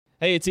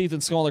Hey, it's Ethan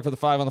Skolnick for the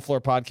Five on the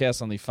Floor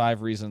podcast on the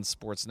Five Reasons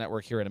Sports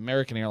Network here at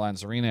American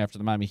Airlines Arena after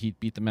the Miami Heat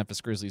beat the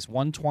Memphis Grizzlies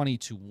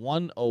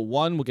 120-101.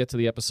 We'll get to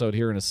the episode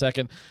here in a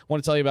second. I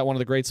want to tell you about one of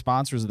the great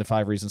sponsors of the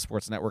Five Reasons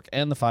Sports Network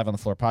and the Five on the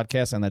Floor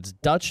podcast, and that's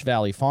Dutch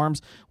Valley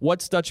Farms.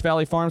 What's Dutch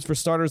Valley Farms? For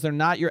starters, they're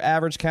not your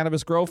average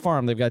cannabis grow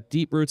farm. They've got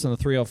deep roots in the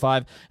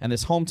 305, and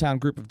this hometown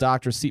group of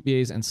doctors,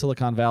 CPAs, and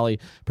Silicon Valley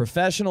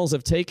professionals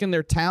have taken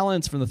their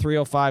talents from the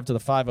 305 to the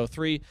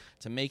 503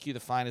 to make you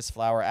the finest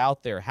flower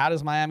out there. How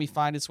does Miami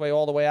find its way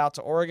all the way out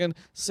to Oregon?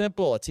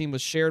 Simple. A team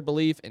with shared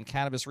belief in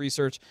cannabis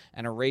research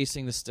and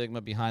erasing the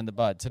stigma behind the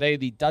bud. Today,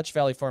 the Dutch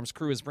Valley Farms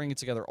crew is bringing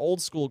together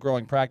old school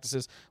growing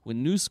practices with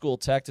new school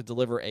tech to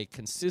deliver a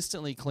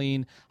consistently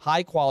clean,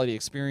 high quality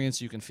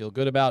experience you can feel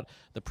good about.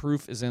 The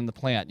proof is in the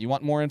plant. You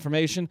want more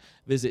information?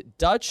 Visit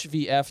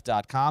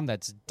DutchVF.com.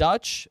 That's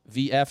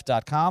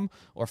DutchVF.com,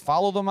 or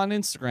follow them on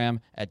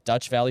Instagram at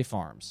Dutch Valley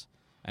Farms.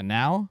 And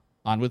now,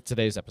 on with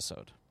today's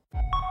episode.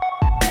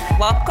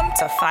 Welcome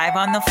to Five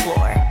on the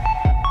Floor,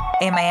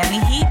 a Miami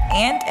Heat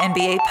and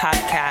NBA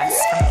podcast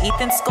from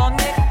Ethan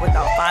Skolnick with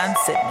Alphonse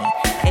Sidney,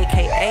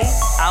 a.k.a.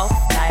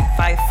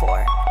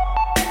 Alf954.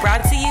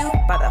 Brought to you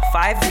by the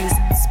Five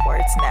Reasons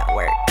Sports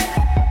Network.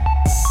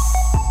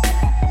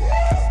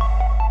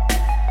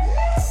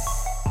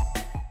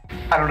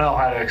 I don't know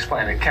how to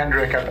explain it.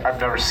 Kendrick, I've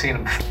never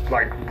seen him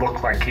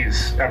look like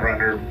he's ever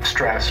under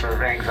stress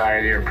or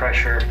anxiety or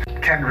pressure.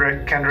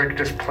 Kendrick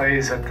just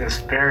plays at this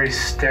very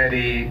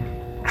steady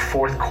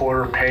fourth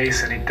quarter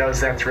pace, and he does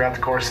that throughout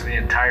the course of the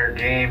entire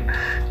game.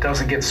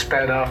 Doesn't get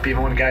sped up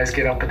even when guys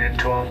get up and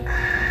into him,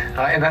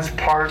 and that's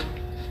part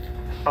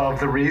of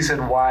the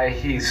reason why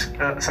he's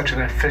such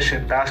an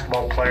efficient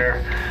basketball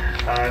player.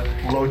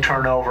 Low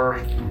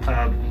turnover.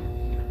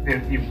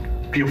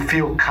 You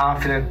feel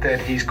confident that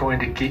he's going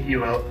to get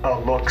you a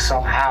look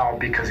somehow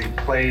because he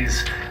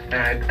plays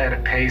at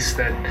a pace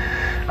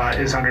that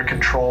is under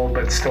control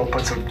but still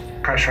puts some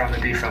pressure on the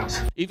defense.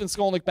 Ethan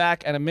Skolnick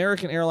back at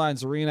American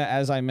Airlines Arena,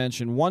 as I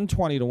mentioned,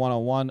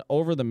 120-101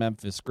 over the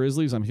Memphis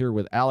Grizzlies. I'm here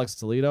with Alex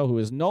Toledo, who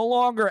is no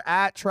longer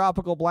at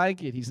Tropical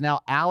Blanket. He's now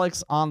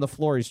Alex on the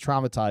floor. He's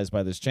traumatized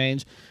by this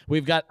change.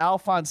 We've got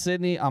Alphonse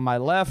Sidney on my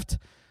left.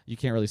 You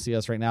can't really see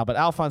us right now, but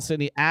Alphonse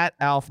Sidney at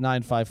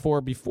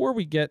Alf954. Before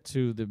we get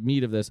to the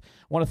meat of this,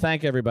 I want to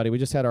thank everybody. We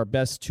just had our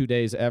best 2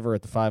 days ever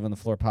at the Five on the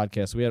Floor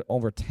podcast. We had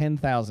over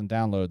 10,000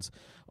 downloads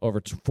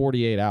over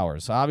 48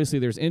 hours. So obviously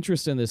there's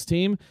interest in this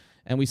team,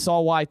 and we saw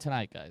why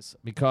tonight, guys,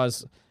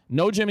 because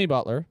no Jimmy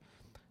Butler.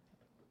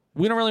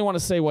 We don't really want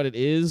to say what it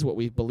is, what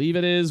we believe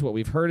it is, what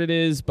we've heard it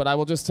is, but I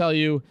will just tell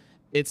you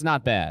it's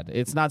not bad.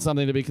 It's not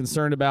something to be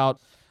concerned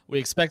about. We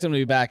expect him to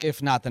be back,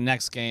 if not the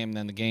next game,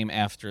 then the game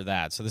after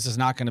that. So this is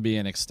not going to be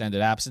an extended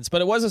absence, but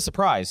it was a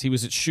surprise. He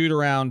was at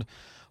shoot-around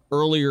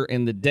earlier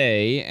in the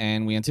day,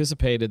 and we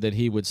anticipated that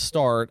he would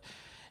start.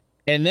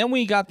 And then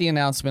we got the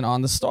announcement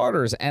on the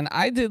starters, and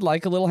I did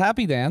like a little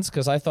happy dance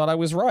because I thought I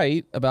was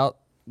right about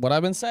what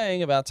I've been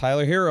saying about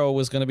Tyler Hero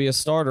was going to be a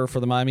starter for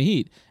the Miami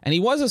Heat. And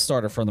he was a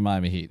starter for the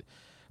Miami Heat.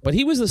 But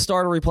he was the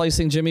starter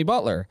replacing Jimmy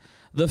Butler.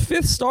 The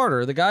fifth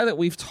starter, the guy that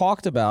we've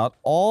talked about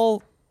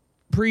all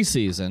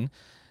preseason,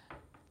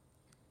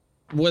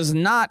 was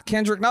not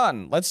Kendrick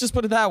Nunn. Let's just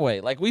put it that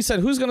way. Like we said,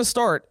 who's going to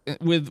start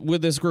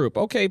with this group?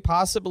 Okay,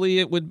 possibly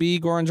it would be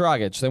Goran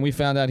Dragic. Then we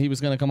found out he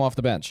was going to come off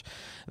the bench.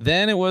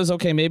 Then it was,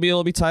 okay, maybe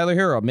it'll be Tyler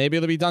Hero. Maybe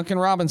it'll be Duncan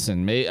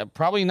Robinson.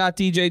 Probably not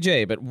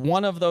DJJ, but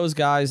one of those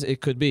guys it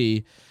could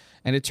be.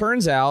 And it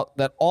turns out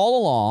that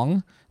all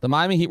along, the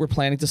Miami Heat were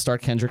planning to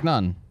start Kendrick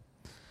Nunn.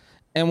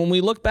 And when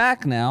we look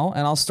back now,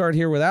 and I'll start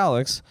here with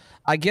Alex,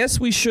 I guess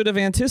we should have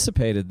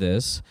anticipated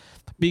this,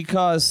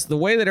 because the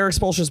way that Eric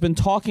Spoelstra has been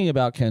talking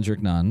about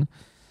Kendrick Nunn,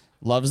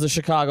 loves the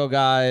Chicago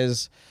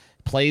guys,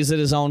 plays at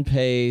his own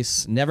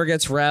pace, never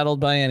gets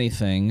rattled by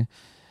anything,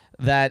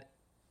 and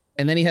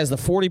then he has the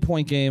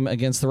 40-point game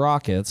against the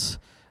Rockets,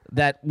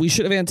 that we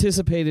should have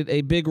anticipated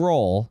a big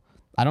role.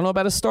 I don't know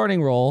about a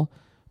starting role.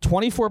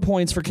 24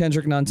 points for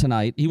Kendrick Nunn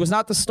tonight. He was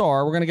not the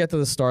star. We're going to get to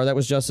the star. That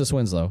was Justice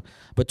Winslow.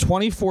 But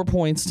 24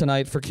 points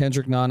tonight for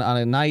Kendrick Nunn on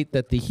a night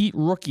that the Heat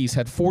rookies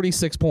had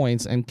 46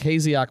 points and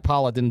KZ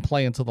Okpala didn't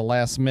play until the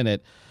last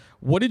minute.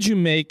 What did you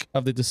make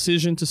of the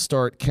decision to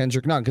start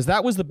Kendrick Nunn? Because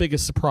that was the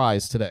biggest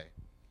surprise today.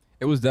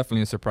 It was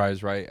definitely a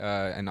surprise, right?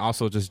 And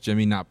also just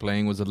Jimmy not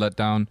playing was a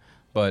letdown.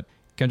 But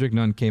Kendrick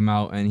Nunn came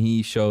out and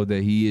he showed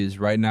that he is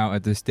right now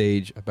at this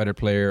stage a better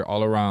player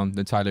all around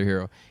than Tyler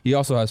Hero. He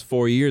also has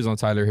 4 years on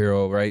Tyler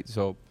Hero, right?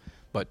 So,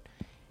 but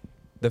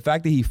the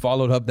fact that he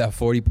followed up that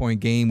 40-point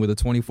game with a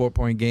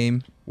 24-point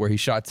game where he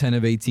shot 10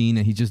 of 18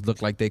 and he just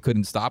looked like they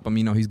couldn't stop him.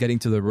 He's getting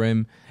to the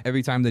rim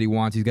every time that he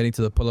wants. He's getting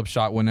to the pull-up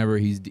shot whenever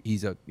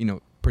he's a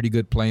pretty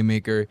good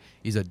playmaker.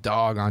 He's a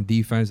dog on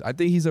defense. I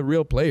think he's a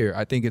real player.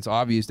 I think it's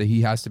obvious that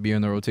he has to be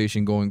in the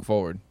rotation going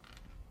forward.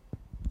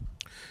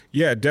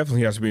 Yeah, it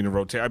definitely has to be in the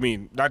rotation. I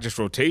mean, not just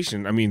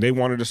rotation. I mean, they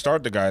wanted to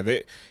start the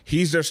guy.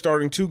 He's their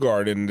starting two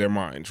guard in their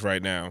minds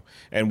right now.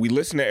 And we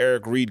listened to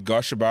Eric Reed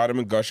gush about him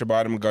on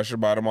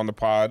the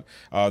pod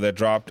that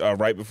dropped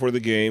right before the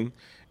game.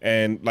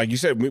 And like you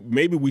said,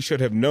 maybe we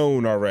should have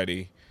known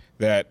already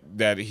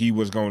that he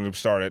was going to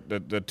start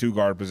at the two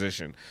guard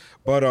position.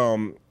 But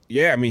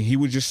yeah, I mean, he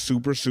was just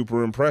super,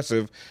 super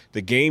impressive.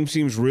 The game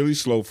seems really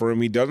slow for him.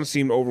 He doesn't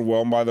seem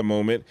overwhelmed by the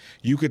moment.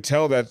 You could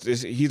tell that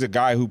he's a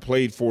guy who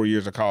played 4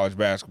 years of college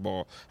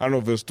basketball. I don't know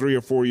if it was 3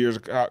 or 4 years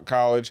of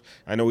college.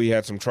 I know he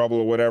had some trouble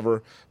or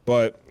whatever,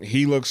 but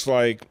he looks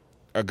like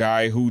a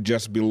guy who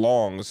just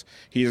belongs.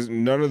 He has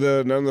none of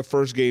the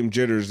first game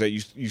jitters that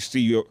you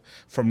see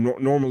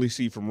normally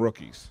see from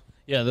rookies.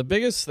 Yeah, the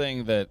biggest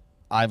thing that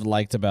I've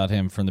liked about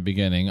him from the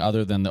beginning,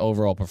 other than the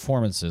overall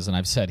performances, and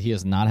I've said he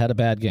has not had a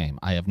bad game.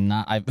 I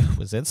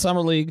was at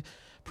Summer League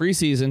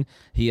preseason.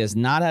 He has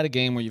not had a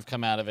game where you've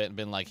come out of it and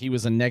been like, he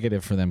was a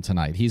negative for them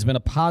tonight. He's been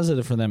a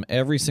positive for them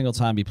every single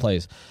time he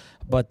plays.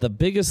 But the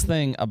biggest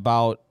thing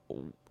about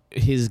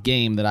his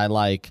game that I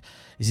like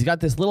is he's got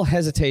this little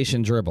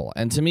hesitation dribble.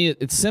 And to me,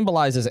 it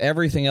symbolizes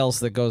everything else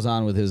that goes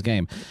on with his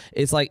game.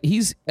 It's like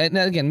and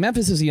again,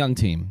 Memphis is a young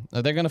team.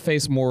 They're going to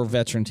face more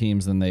veteran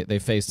teams than they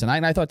face tonight.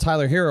 And I thought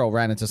Tyler Hero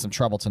ran into some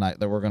trouble tonight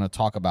that we're going to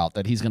talk about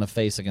that he's going to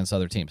face against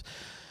other teams.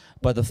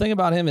 But the thing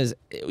about him is,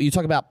 you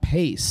talk about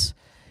pace.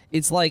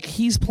 It's like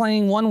he's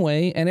playing one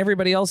way and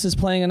everybody else is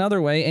playing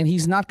another way, and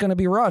he's not going to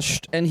be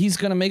rushed, and he's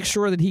going to make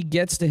sure that he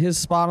gets to his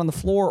spot on the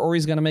floor, or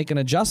he's going to make an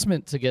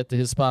adjustment to get to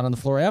his spot on the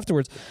floor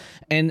afterwards.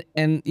 And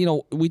you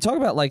know, we talk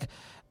about, like,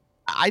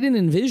 I didn't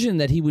envision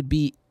that he would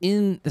be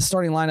in the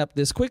starting lineup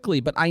this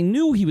quickly, but I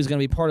knew he was going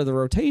to be part of the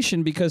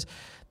rotation because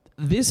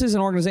this is an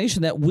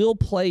organization that will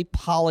play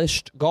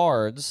polished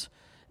guards.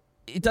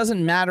 It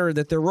doesn't matter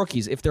that they're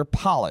rookies if they're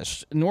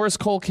polished. Norris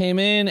Cole came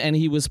in and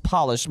he was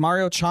polished.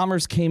 Mario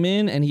Chalmers came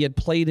in and he had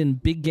played in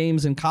big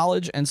games in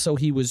college, and so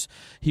he was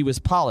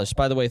polished.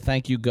 By the way,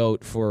 thank you,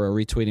 Goat, for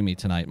retweeting me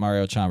tonight,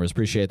 Mario Chalmers.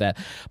 Appreciate that.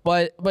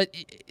 But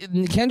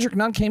Kendrick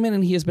Nunn came in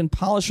and he has been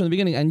polished from the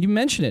beginning, and you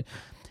mentioned it.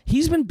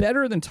 He's been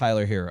better than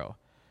Tyler Hero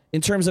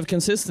in terms of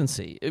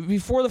consistency.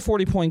 Before the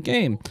 40-point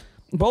game,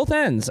 both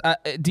ends.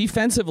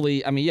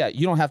 Defensively, I mean, yeah,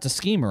 you don't have to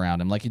scheme around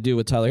him like you do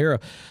with Tyler Hero,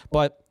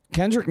 but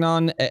Kendrick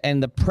Nunn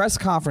and the press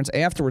conference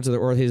afterwards,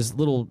 or his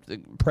little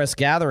press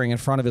gathering in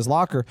front of his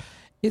locker,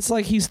 it's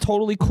like he's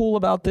totally cool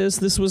about this.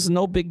 This was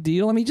no big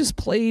deal. I mean, he just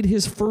played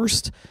his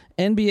first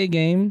NBA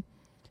game,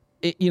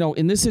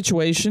 in this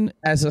situation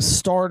as a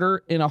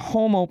starter in a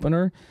home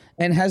opener,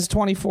 and has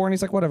 24, and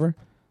he's like, whatever.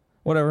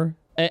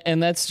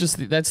 And that's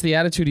the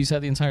attitude he's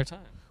had the entire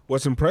time.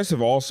 What's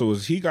impressive also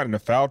is he got into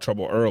foul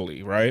trouble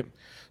early, right?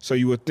 So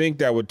you would think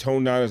that would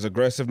tone down his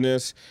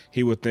aggressiveness.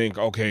 He would think,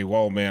 okay,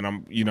 well, man,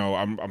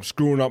 I'm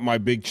screwing up my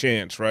big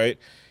chance, right?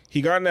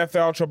 He got in that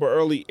foul trouble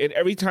early, and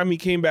every time he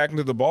came back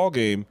into the ball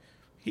game,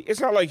 it's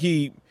not like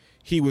he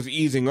was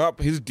easing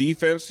up. His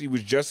defense, he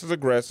was just as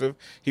aggressive.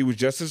 He was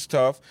just as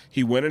tough.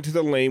 He went into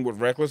the lane with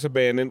reckless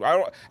abandon.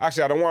 I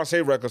don't want to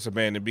say reckless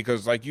abandon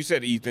because, like you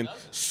said, Ethan,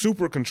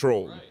 super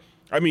controlled. Right.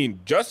 I mean,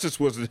 Justice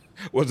was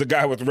a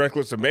guy with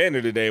reckless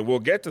abandon today. We'll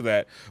get to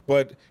that.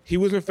 But he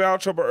was in foul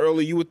trouble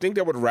early. You would think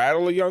that would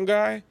rattle a young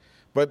guy.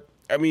 But,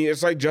 I mean,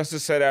 it's like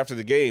Justice said after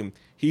the game.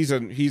 He's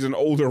an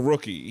older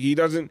rookie. He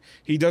doesn't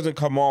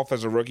come off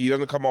as a rookie. He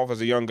doesn't come off as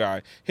a young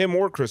guy. Him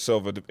or Chris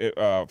Silva,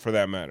 for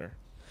that matter.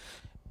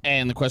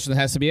 And the question that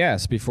has to be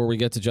asked before we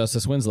get to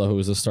Justice Winslow, who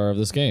is the star of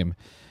this game.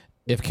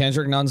 If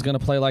Kendrick Nunn's going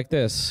to play like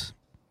this,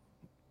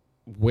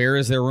 where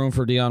is there room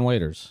for Dion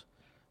Waiters?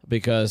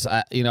 Because,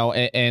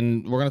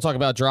 and we're going to talk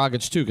about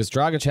Dragic, too, because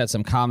Dragic had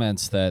some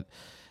comments that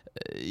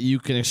you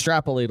can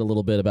extrapolate a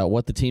little bit about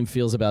what the team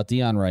feels about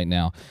Dion right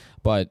now.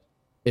 But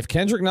if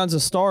Kendrick Nunn's a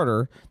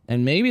starter,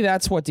 and maybe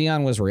that's what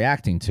Dion was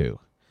reacting to,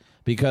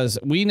 because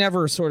we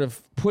never sort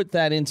of put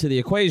that into the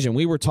equation.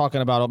 We were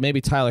talking about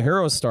maybe Tyler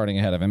Hero is starting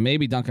ahead of him,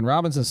 maybe Duncan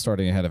Robinson's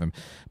starting ahead of him.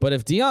 But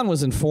if Dion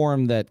was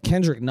informed that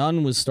Kendrick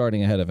Nunn was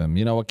starting ahead of him,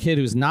 a kid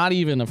who's not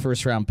even a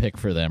first-round pick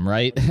for them,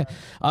 right?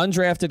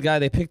 Undrafted guy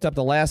they picked up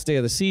the last day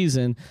of the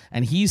season,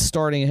 and he's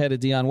starting ahead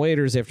of Dion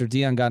Waiters after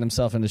Dion got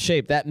himself into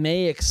shape. That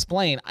may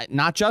explain,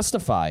 not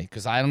justify,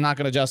 because I'm not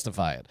going to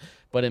justify it,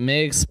 but it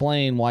may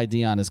explain why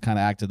Dion has kind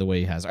of acted the way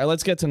he has. All right,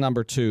 let's get to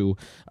number 2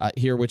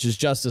 here, which is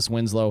Justice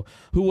Winslow,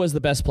 who was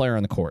the best player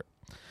on the court.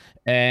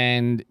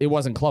 And it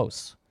wasn't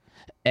close.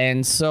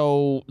 And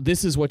so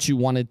this is what you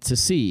wanted to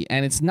see.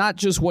 And it's not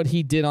just what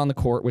he did on the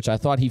court, which I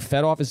thought he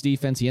fed off his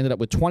defense. He ended up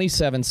with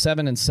 27,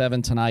 7 and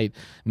 7 tonight,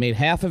 made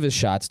half of his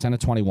shots, 10 of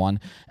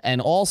 21,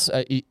 and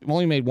also he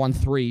only made 1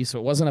 3, so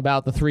it wasn't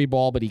about the 3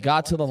 ball, but he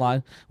got to the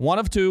line. 1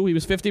 of 2, he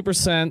was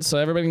 50%, so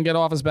everybody can get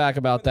off his back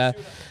about that.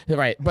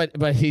 Right,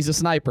 but he's a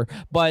sniper.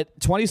 But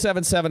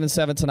 27, 7 and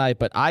 7 tonight,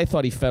 but I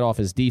thought he fed off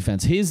his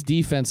defense. His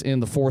defense in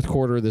the fourth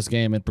quarter of this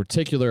game, in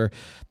particular,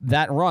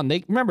 that run.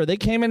 They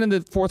came in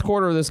the fourth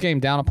quarter of this game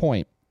down a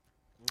point.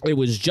 It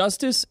was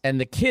Justice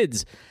and the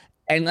kids,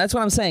 and that's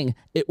what I'm saying.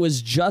 It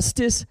was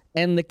Justice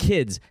and the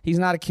kids. He's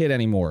not a kid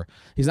anymore.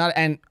 He's not.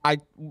 And I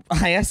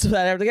asked him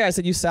that after the game. I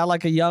said, "You sound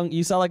like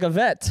a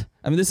vet."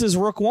 I mean, this is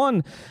Rook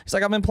 1. He's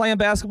like, "I've been playing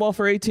basketball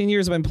for 18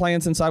 years. I've been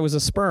playing since I was a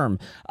sperm."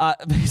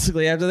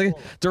 Basically, after the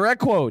direct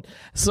quote.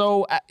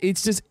 So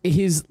it's just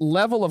his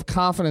level of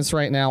confidence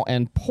right now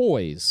and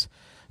poise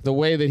the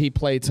way that he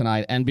played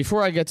tonight. And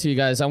before I get to you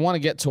guys, I want to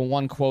get to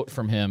one quote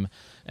from him.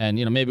 And,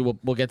 maybe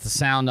we'll get the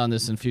sound on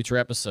this in future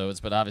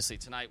episodes, but obviously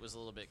tonight was a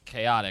little bit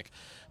chaotic.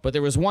 But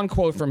there was one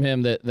quote from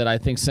him that I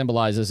think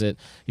symbolizes it.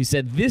 He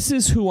said, "This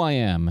is who I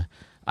am.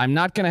 I'm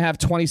not going to have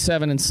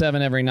 27 and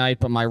 7 every night,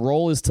 but my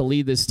role is to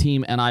lead this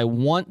team, and I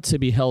want to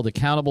be held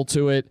accountable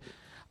to it.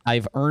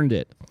 I've earned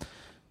it."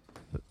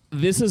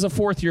 This is a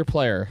fourth-year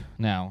player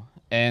now,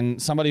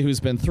 and somebody who's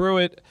been through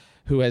it,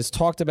 who has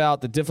talked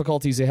about the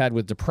difficulties he had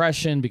with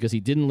depression because he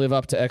didn't live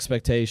up to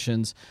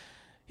expectations.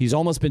 He's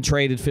almost been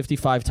traded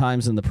 55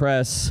 times in the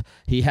press.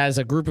 He has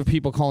a group of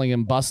people calling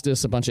him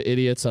Bustus, a bunch of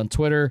idiots on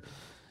Twitter,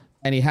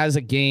 and he has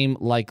a game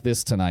like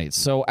this tonight.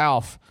 So,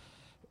 Alf,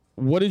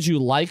 what did you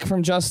like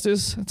from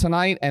Justice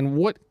tonight? And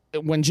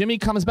when Jimmy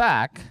comes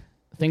back,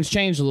 things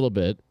change a little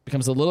bit,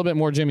 becomes a little bit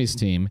more Jimmy's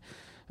team.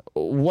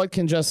 What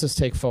can Justice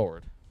take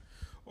forward?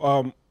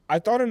 I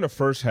thought in the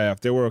first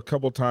half there were a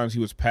couple times he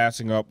was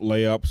passing up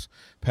layups,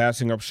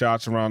 passing up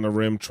shots around the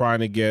rim, trying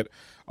to get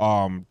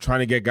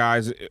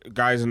guys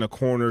in the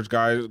corners,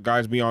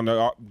 guys beyond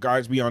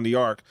the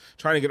arc,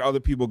 trying to get other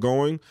people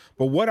going.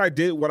 But what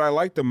I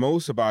liked the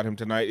most about him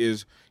tonight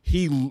is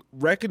he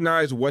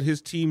recognized what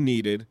his team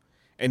needed,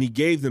 and he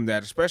gave them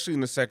that, especially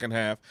in the second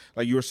half,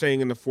 like you were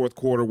saying in the fourth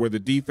quarter where the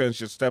defense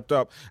just stepped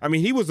up. I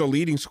mean, he was the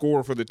leading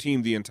scorer for the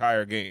team the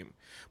entire game.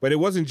 But it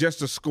wasn't just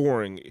the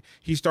scoring.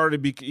 He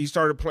started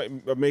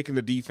making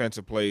the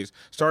defensive plays,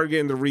 started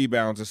getting the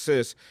rebounds,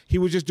 assists. He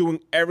was just doing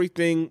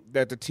everything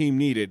that the team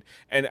needed.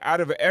 And out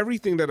of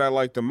everything that I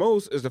like the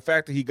most is the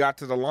fact that he got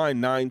to the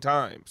line 9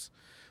 times.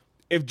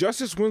 If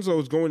Justice Winslow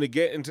is going to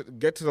get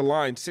to the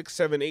line 6,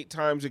 7, 8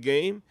 times a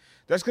game,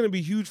 that's going to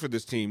be huge for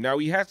this team. Now,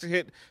 he has to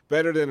hit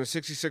better than a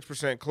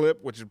 66%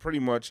 clip, which is pretty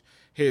much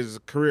his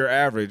career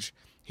average.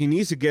 He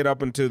needs to get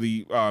up into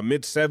the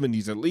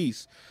mid-70s at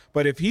least.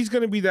 But if he's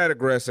going to be that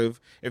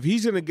aggressive, if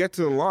he's going to get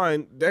to the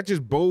line, that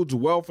just bodes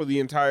well for the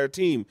entire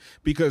team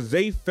because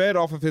they fed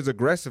off of his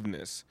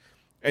aggressiveness.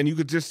 And you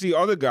could just see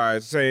other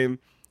guys saying,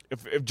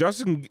 if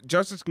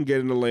Justice can get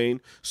in the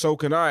lane, so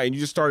can I. And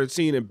you just started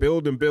seeing it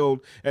build,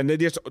 and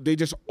they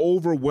just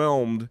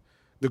overwhelmed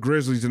the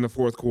Grizzlies in the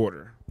fourth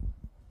quarter.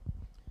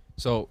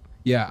 So,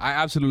 yeah, I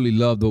absolutely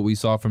loved what we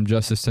saw from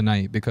Justice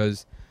tonight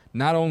because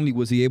not only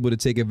was he able to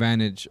take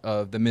advantage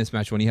of the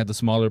mismatch when he had the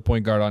smaller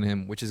point guard on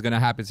him, which is going to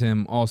happen to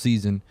him all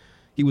season,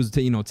 he was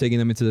taking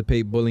them into the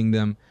paint, bullying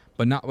them.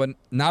 But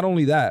not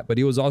only that, but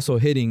he was also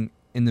hitting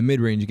in the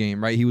mid-range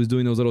game, right? He was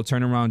doing those little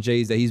turnaround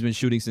J's that he's been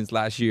shooting since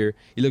last year.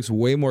 He looks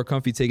way more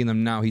comfy taking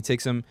them now. He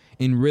takes them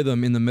in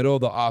rhythm in the middle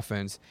of the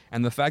offense.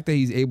 And the fact that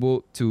he's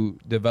able to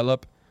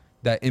develop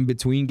that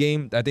in-between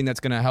game, I think that's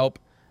going to help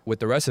with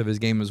the rest of his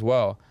game as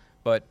well.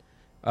 But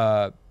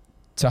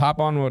to hop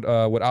on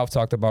what Alf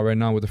talked about right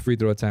now with the free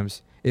throw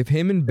attempts, if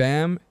him and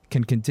Bam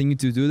can continue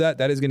to do that,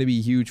 that is going to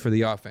be huge for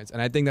the offense.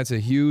 And I think that's a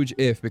huge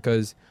if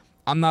because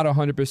I'm not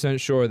 100%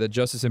 sure that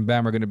Justice and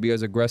Bam are going to be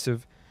as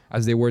aggressive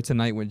as they were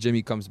tonight when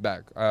Jimmy comes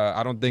back.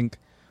 I don't think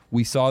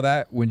we saw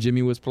that when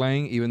Jimmy was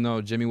playing, even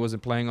though Jimmy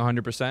wasn't playing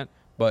 100%.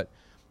 But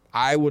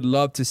I would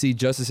love to see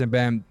Justice and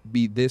Bam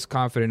be this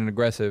confident and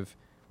aggressive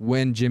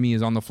when Jimmy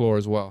is on the floor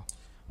as well.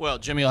 Well,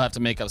 Jimmy will have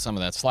to make up some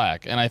of that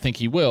slack, and I think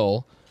he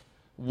will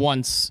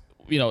once,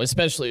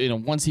 especially,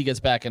 once he gets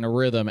back in a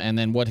rhythm, and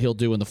then what he'll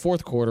do in the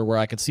fourth quarter, where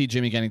I could see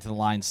Jimmy getting to the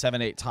line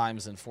 7, 8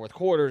 times in fourth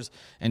quarters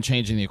and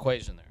changing the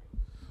equation there.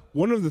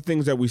 One of the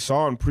things that we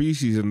saw in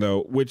preseason,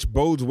 though, which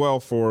bodes well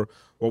for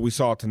what we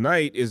saw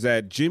tonight, is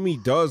that Jimmy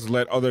does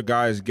let other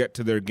guys get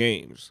to their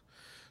games.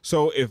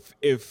 So if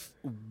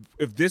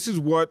this is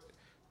what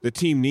the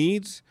team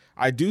needs,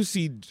 I do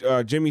see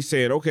Jimmy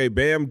saying, okay,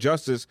 Bam,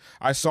 Justice,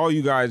 I saw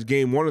you guys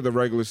game 1 of the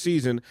regular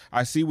season.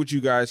 I see what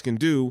you guys can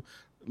do.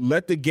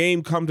 Let the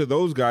game come to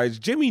those guys.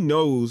 Jimmy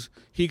knows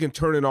he can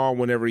turn it on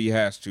whenever he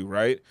has to,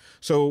 right?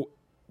 So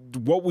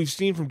what we've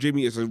seen from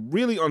Jimmy is a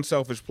really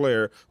unselfish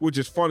player, which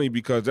is funny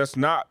because that's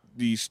not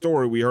the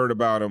story we heard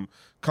about him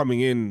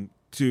coming into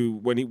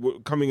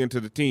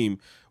the team.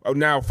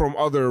 Now, from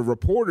other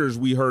reporters,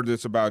 we heard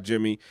this about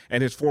Jimmy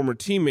and his former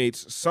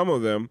teammates, some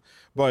of them.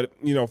 But,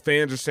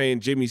 fans are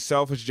saying Jimmy's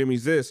selfish,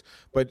 Jimmy's this.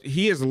 But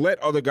he has let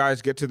other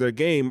guys get to their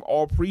game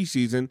all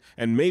preseason,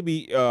 and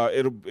maybe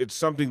it's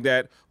something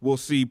that we'll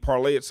see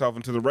parlay itself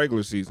into the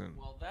regular season.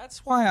 Well,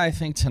 that's why I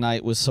think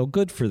tonight was so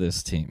good for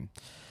this team.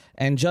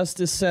 And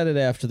Justice said it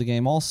after the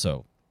game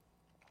also.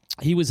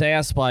 He was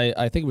asked by,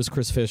 I think it was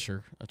Chris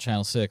Fisher of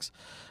Channel 6,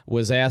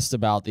 was asked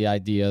about the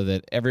idea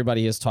that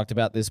everybody has talked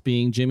about this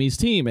being Jimmy's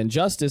team. And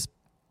Justice,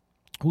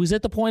 who's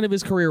at the point of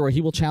his career where he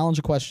will challenge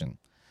a question,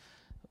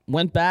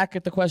 went back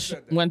at the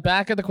question.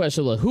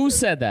 Look, who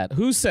said that?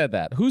 Who said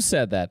that? Who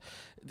said that?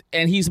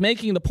 And he's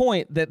making the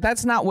point that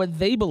that's not what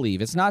they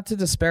believe. It's not to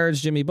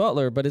disparage Jimmy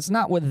Butler, but it's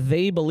not what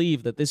they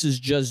believe, that this is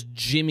just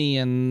Jimmy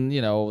and,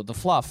 the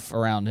fluff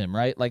around him,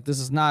 right? Like, this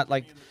is not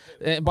like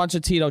a bunch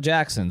of Tito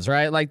Jacksons,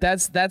 right? Like,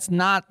 that's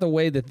not the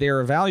way that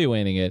they're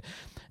evaluating it.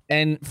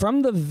 And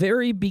from the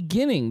very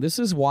beginning, this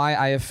is why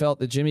I have felt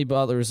that Jimmy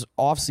Butler's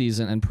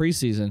offseason and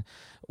preseason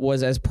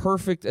was as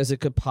perfect as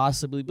it could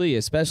possibly be,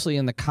 especially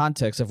in the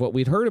context of what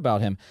we'd heard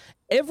about him.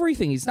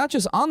 Everything, he's not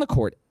just on the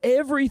court,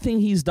 everything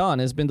he's done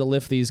has been to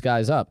lift these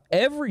guys up.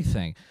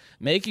 Everything.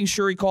 Making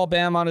sure he called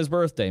Bam on his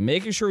birthday,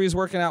 making sure he's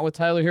working out with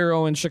Tyler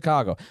Hero in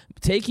Chicago,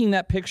 taking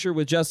that picture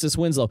with Justice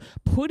Winslow,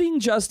 putting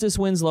Justice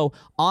Winslow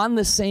on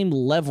the same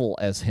level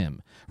as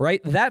him,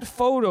 right? That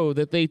photo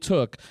that they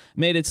took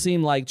made it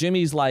seem like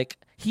Jimmy's like,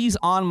 he's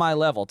on my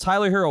level.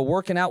 Tyler Hero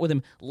working out with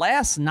him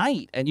last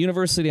night at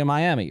University of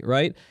Miami,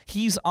 right?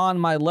 He's on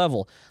my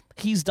level.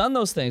 He's done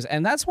those things,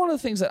 and that's one of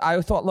the things that I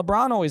thought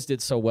LeBron always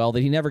did so well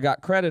that he never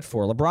got credit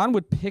for. LeBron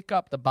would pick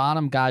up the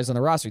bottom guys on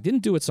the roster. He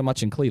didn't do it so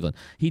much in Cleveland.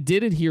 He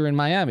did it here in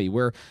Miami,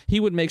 where he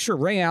would make sure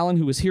Ray Allen,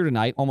 who was here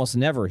tonight, almost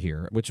never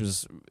here, which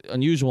was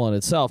unusual in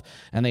itself,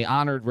 and they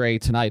honored Ray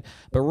tonight.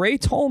 But Ray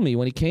told me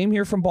when he came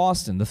here from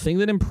Boston, the thing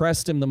that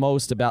impressed him the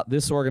most about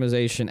this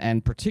organization,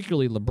 and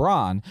particularly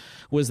LeBron,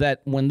 was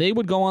that when they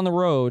would go on the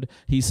road,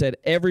 he said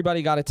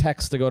everybody got a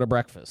text to go to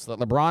breakfast. That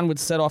LeBron would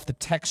set off the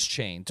text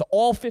chain to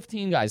all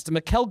 15 guys, to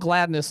Mikal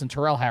Gladness and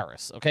Terrell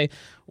Harris, okay?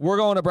 We're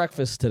going to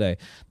breakfast today.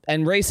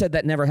 And Ray said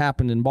that never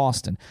happened in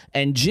Boston.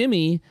 And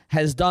Jimmy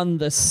has done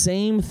the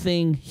same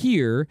thing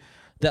here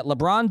that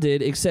LeBron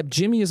did, except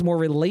Jimmy is more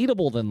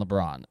relatable than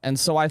LeBron. And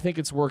so I think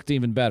it's worked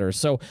even better.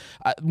 So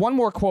one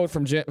more quote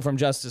from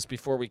Justice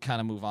before we kind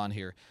of move on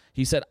here.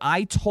 He said,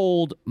 I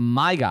told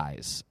my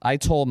guys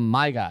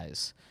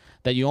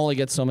that you only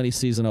get so many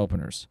season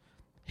openers.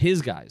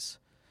 His guys.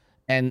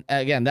 And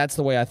again, that's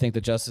the way I think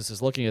that Justice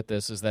is looking at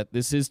this, is that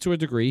this is to a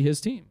degree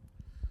his team.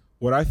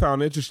 What I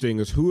found interesting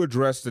is who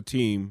addressed the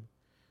team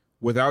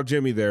without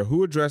Jimmy there.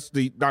 Who addressed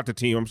the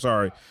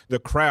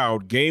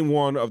crowd, game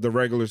one of the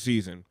regular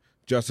season?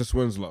 Justice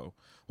Winslow.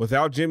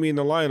 Without Jimmy in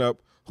the lineup,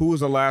 who was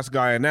the last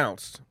guy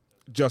announced?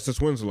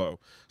 Justice Winslow.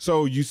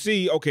 So you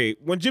see, okay,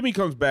 when Jimmy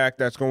comes back,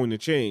 that's going to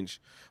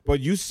change. But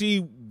you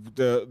see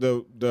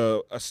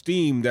the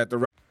esteem that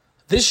the...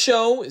 This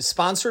show is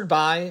sponsored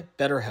by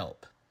BetterHelp.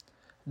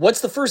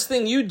 What's the first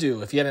thing you'd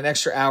do if you had an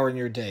extra hour in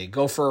your day?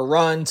 Go for a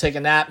run, take a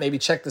nap, maybe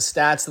check the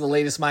stats of the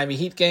latest Miami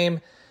Heat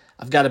game?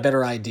 I've got a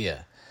better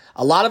idea.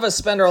 A lot of us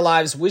spend our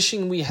lives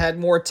wishing we had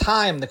more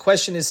time. The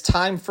question is,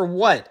 time for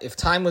what? If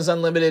time was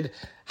unlimited,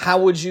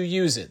 how would you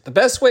use it? The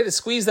best way to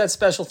squeeze that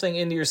special thing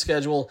into your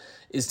schedule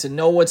is to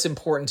know what's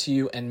important to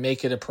you and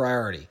make it a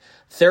priority.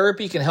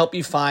 Therapy can help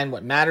you find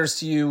what matters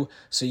to you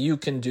so you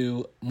can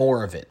do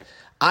more of it.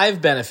 I've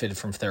benefited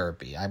from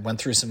therapy. I went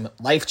through some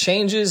life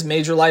changes,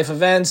 major life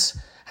events,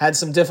 had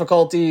some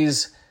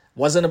difficulties,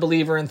 wasn't a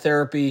believer in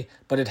therapy,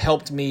 but it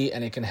helped me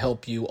and it can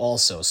help you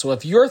also. So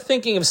if you're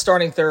thinking of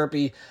starting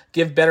therapy,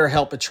 give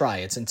BetterHelp a try.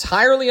 It's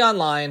entirely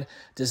online,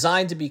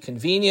 designed to be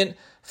convenient,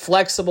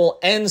 flexible,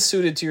 and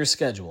suited to your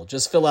schedule.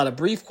 Just fill out a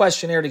brief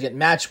questionnaire to get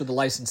matched with a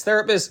licensed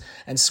therapist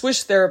and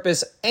switch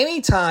therapists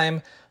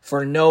anytime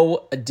for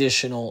no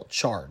additional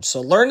charge. So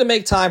learn to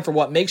make time for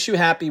what makes you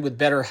happy with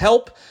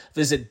BetterHelp.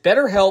 Visit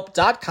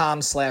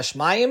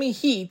betterhelp.com/Miami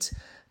Heat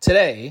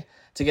today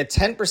to get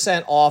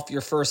 10% off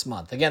your first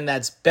month. Again,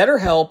 that's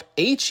BetterHelp,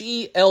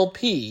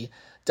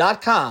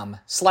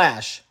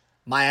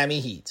 HELP.com/Miami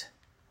Heat.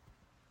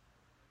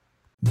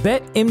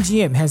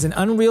 BetMGM has an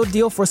unreal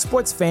deal for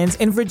sports fans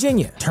in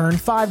Virginia. Turn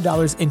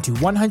 $5 into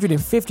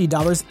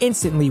 $150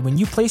 instantly when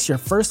you place your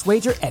first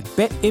wager at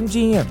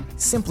BetMGM.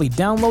 Simply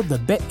download the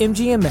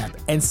BetMGM app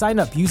and sign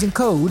up using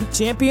code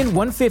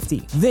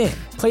Champion150. Then,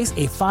 place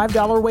a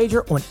 $5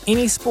 wager on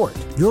any sport.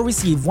 You'll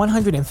receive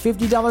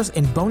 $150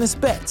 in bonus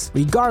bets,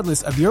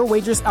 regardless of your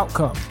wager's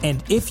outcome.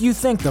 And if you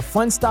think the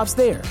fun stops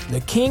there,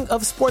 the king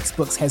of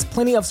sportsbooks has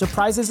plenty of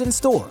surprises in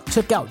store.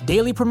 Check out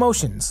daily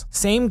promotions,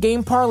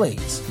 same-game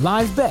parlays,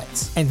 live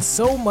bets, and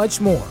so much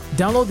more.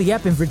 Download the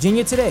app in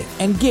Virginia today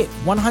and get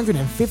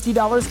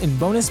 $150 in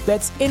bonus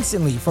bets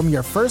instantly from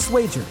your first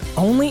wager.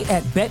 Only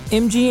at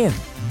BetMGM.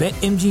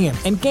 BetMGM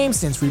and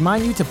GameSense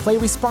remind you to play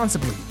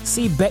responsibly.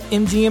 See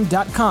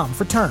BetMGM.com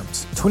for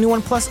terms.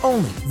 21 plus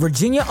only.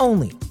 Virginia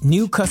only.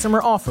 New customer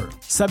offer.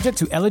 Subject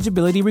to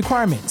eligibility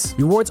requirements.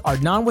 Rewards are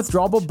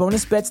non-withdrawable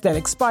bonus bets that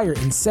expire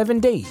in 7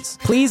 days.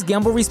 Please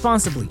gamble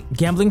responsibly.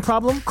 Gambling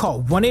problem?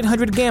 Call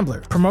 1-800-GAMBLER.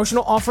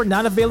 Promotional offer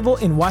not available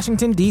in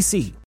Washington,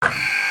 D.C.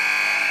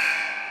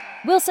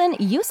 Wilson,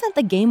 you sent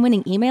the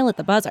game-winning email at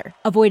the buzzer,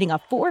 avoiding a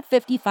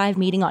 4:55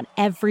 meeting on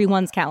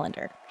everyone's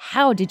calendar.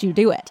 How did you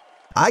do it?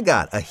 I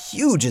got a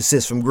huge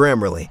assist from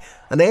Grammarly,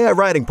 an AI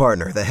writing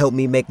partner that helped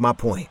me make my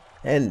point.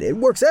 And it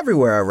works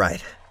everywhere I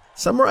write.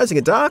 Summarizing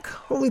a doc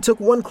only took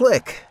one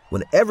click.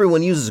 When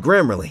everyone uses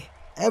Grammarly,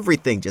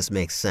 everything just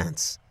makes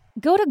sense.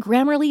 Go to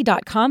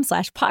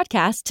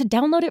Grammarly.com/podcast to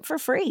download it for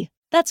free.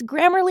 That's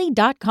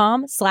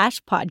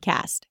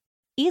Grammarly.com/podcast.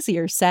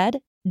 Easier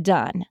said,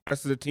 done. The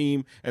rest of the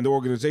team and the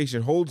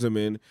organization holds him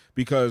in,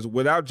 because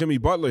without Jimmy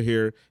Butler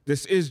here,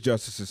 this is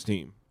Justice's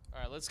team.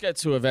 All right, let's get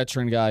to a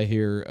veteran guy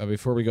here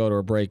before we go to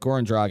a break.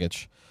 Goran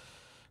Dragic.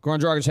 Goran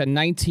Dragic had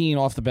 19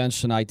 off the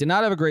bench tonight. Did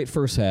not have a great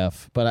first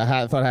half, but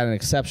I thought had an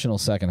exceptional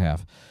second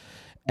half.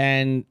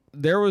 And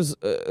there was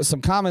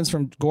some comments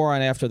from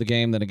Goran after the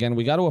game that, again,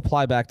 we got to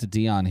apply back to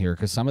Dion here,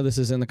 because some of this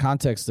is in the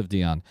context of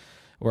Dion.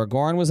 where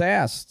Goran was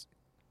asked,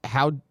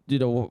 how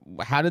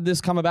did this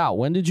come about?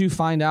 When did you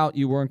find out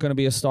you weren't going to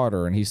be a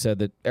starter? And he said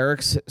that Eric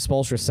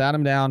Spoelstra sat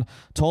him down,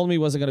 told him he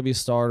wasn't going to be a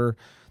starter.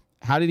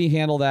 How did he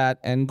handle that?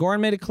 And Goran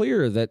made it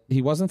clear that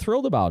he wasn't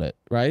thrilled about it,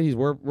 right?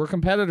 We're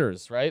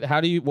competitors, right?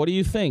 What do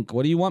you think?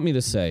 What do you want me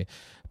to say?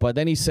 But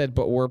then he said,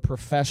 but we're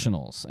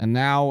professionals. And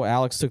now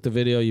Alex took the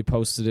video, you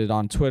posted it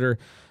on Twitter,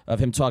 of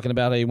him talking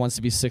about how he wants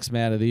to be sixth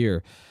man of the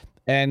year.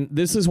 And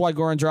this is why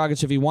Goran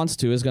Dragic, if he wants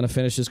to, is going to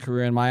finish his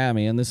career in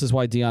Miami. And this is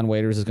why Dion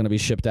Waiters is going to be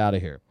shipped out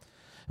of here.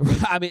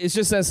 I mean, it's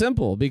just that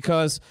simple,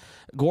 because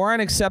Goran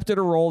accepted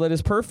a role that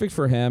is perfect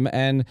for him.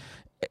 And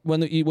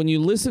when you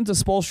listen to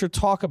Spoelstra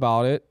talk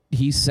about it,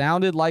 he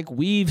sounded like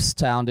we've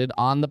sounded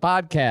on the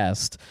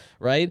podcast,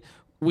 right?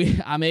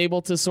 I'm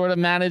able to sort of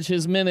manage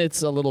his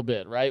minutes a little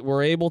bit, right?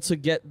 We're able to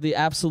get the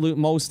absolute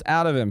most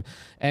out of him.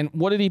 And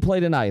what did he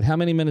play tonight? How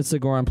many minutes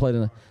did Goran play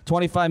tonight?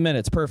 25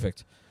 minutes.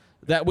 Perfect.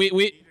 That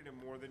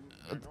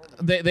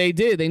They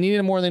did. They needed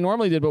him more than they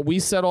normally did, but we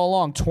said all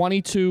along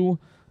 22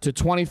 to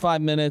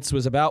 25 minutes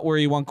was about where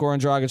you want Goran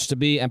Dragic to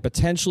be and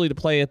potentially to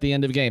play at the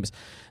end of games.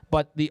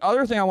 But the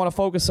other thing I want to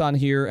focus on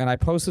here, and I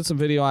posted some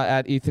video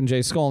at Ethan J.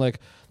 Skolnick,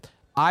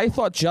 I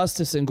thought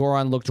Justice and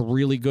Goran looked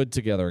really good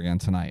together again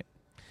tonight.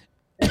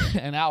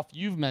 And Alf,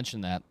 you've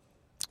mentioned that.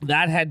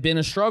 That had been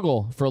a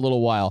struggle for a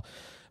little while.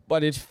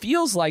 But it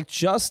feels like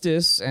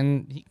Justice,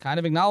 and he kind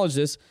of acknowledged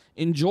this,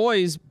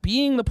 enjoys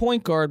being the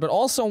point guard, but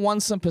also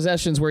wants some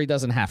possessions where he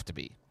doesn't have to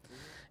be.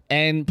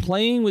 And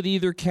playing with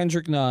either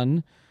Kendrick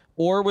Nunn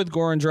or with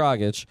Goran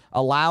Dragic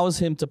allows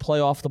him to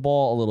play off the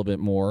ball a little bit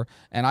more.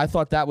 And I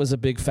thought that was a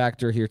big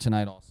factor here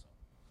tonight also.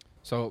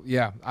 So,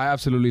 yeah, I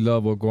absolutely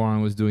love what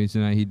Goran was doing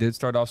tonight. He did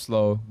start off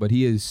slow, but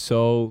he is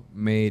so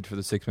made for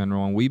the six-man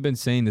role. And we've been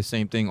saying the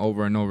same thing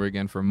over and over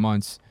again for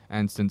months.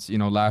 And since,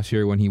 last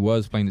year when he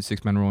was playing the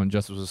six-man role and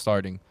Justice was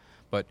starting.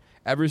 But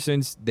ever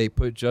since they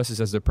put Justice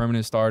as the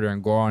permanent starter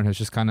and Goran has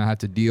just kind of had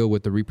to deal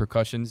with the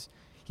repercussions,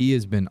 he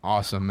has been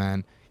awesome,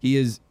 man. He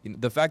is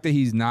the fact that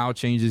he's now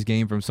changed his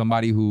game from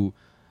somebody who,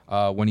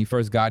 when he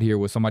first got here,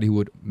 was somebody who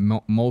would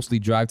mostly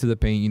drive to the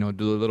paint,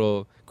 do a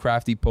little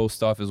crafty post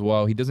stuff as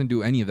well. He doesn't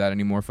do any of that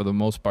anymore for the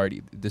most part,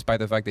 despite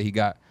the fact that he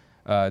got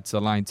to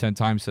the line 10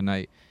 times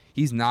tonight.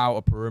 He's now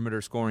a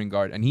perimeter scoring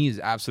guard, and he is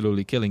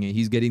absolutely killing it.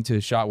 He's getting to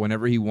his shot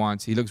whenever he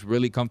wants. He looks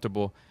really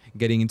comfortable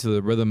getting into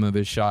the rhythm of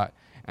his shot.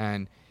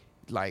 And,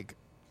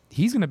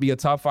 he's going to be a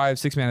top 5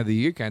 six-man of the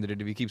year candidate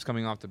if he keeps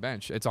coming off the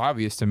bench. It's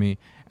obvious to me.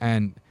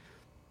 And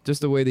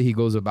just the way that he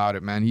goes about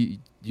it, man,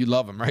 you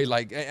love him, right?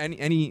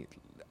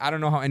 I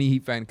don't know how any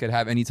Heat fan could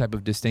have any type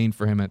of disdain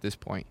for him at this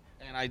point.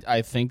 And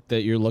I think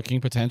that you're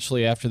looking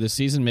potentially after the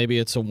season, maybe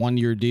it's a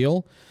 1-year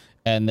deal,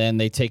 and then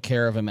they take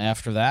care of him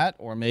after that,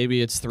 or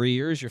maybe it's 3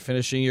 years, you're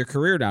finishing your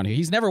career down here.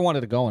 He's never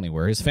wanted to go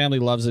anywhere. His family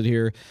loves it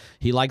here.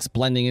 He likes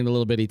blending in a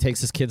little bit. He takes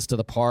his kids to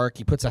the park.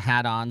 He puts a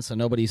hat on so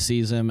nobody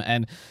sees him.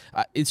 And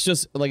it's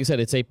just, like I said,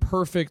 it's a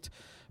perfect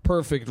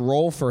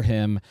role for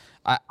him.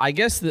 I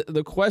guess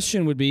the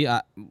question would be,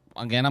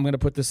 again, I'm going to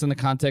put this in the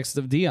context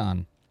of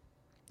Dion.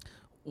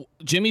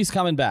 Jimmy's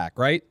coming back,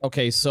 right?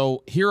 Okay,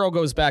 so Hero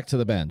goes back to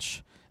the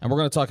bench, and we're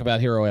going to talk about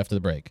Hero after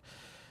the break.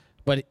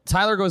 But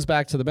Tyler goes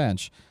back to the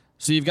bench.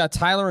 So you've got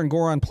Tyler and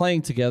Goran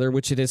playing together,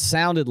 which it has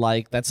sounded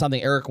like that's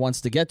something Eric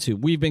wants to get to.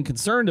 We've been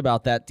concerned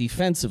about that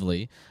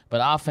defensively, but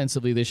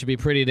offensively they should be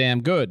pretty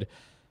damn good.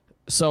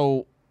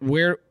 So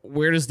where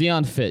does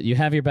Dion fit? You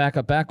have your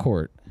backup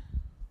backcourt.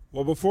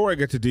 Well, before I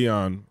get to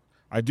Dion,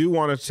 I do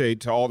want to say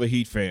to all the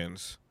Heat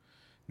fans,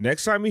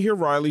 next time you hear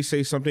Riley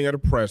say something at a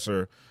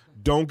presser,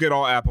 don't get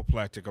all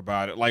apoplectic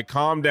about it.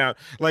 Calm down.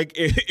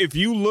 If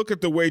you look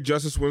at the way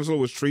Justice Winslow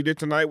was treated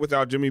tonight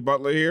without Jimmy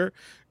Butler here,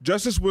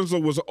 Justice Winslow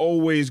was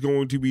always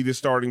going to be the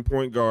starting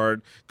point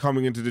guard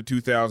coming into the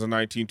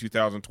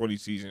 2019-2020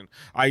 season.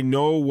 I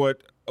know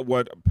what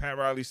Pat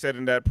Riley said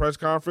in that press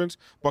conference,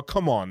 but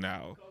come on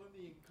now.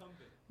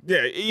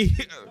 Yeah,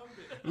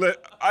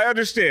 I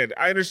understand.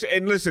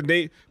 And listen,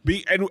 and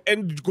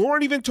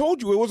Goran even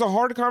told you it was a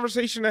hard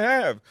conversation to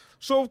have.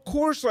 So of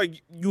course,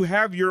 you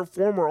have your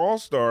former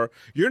All-Star,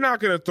 you're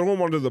not going to throw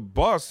him under the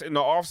bus in the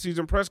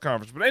off-season press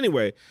conference. But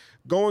anyway,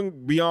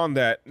 going beyond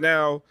that,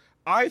 now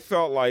I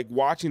felt like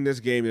watching this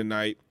game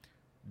tonight,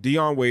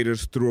 Dion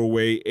Waiters threw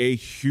away a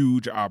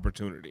huge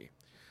opportunity.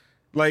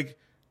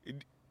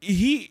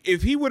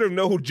 If he would have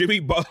known Jimmy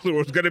Butler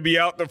was going to be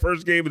out the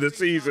first game of the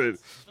season.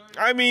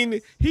 I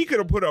mean, he could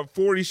have put up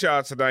 40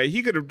 shots tonight.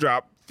 He could have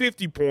dropped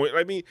 50 points.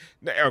 I mean,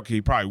 okay,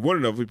 he probably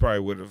wouldn't have. He probably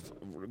would have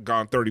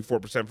gone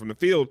 34% from the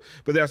field,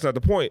 but that's not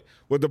the point.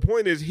 What the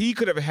point is, he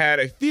could have had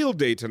a field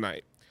day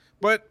tonight.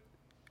 But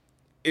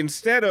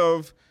instead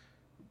of,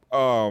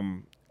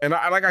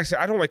 like I said,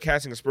 I don't like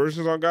casting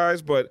aspersions on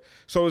guys, but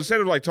so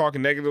instead of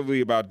talking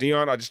negatively about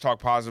Dion, I just talk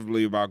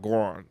positively about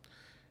Goran.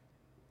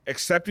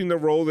 Accepting the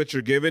role that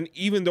you're given,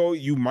 even though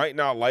you might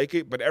not like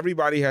it, but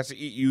everybody has to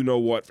eat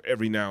you-know-what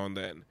every now and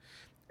then.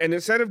 And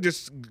instead of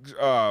just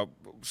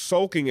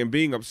sulking and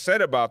being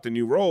upset about the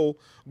new role,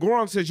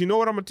 Goran says, you know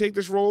what, I'm going to take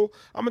this role?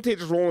 I'm going to take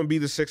this role and be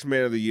the sixth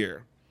man of the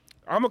year.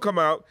 I'm gonna come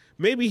out.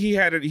 Maybe he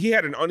had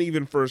an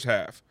uneven first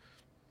half.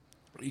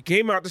 He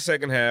came out the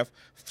second half,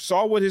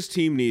 saw what his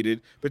team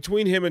needed.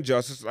 Between him and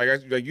Justice,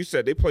 like you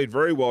said, they played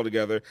very well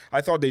together.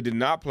 I thought they did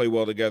not play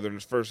well together in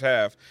the first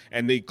half,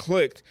 and they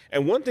clicked.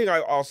 And one thing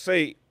I'll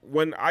say,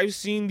 when I've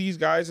seen these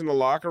guys in the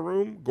locker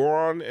room,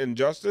 Goran and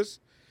Justice,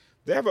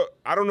 they have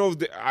I don't know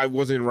if I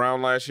wasn't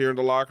around last year in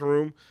the locker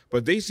room,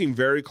 but they seem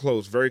very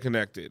close, very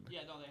connected. Yeah,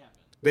 no,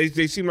 they have.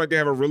 They seem like they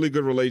have a really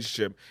good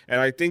relationship, and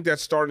I think you're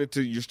starting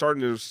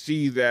to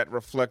see that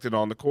reflected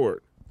on the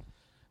court.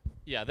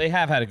 Yeah, they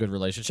have had a good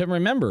relationship.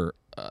 Remember,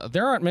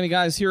 there aren't many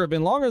guys here who have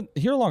been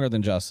longer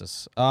than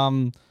Justice.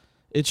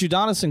 It's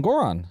Udonis and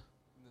Goran.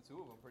 The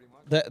two of them, pretty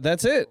much.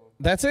 That's it.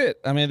 That's it.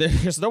 I mean,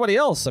 there's nobody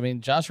else. I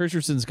mean, Josh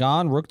Richardson's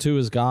gone. Rook 2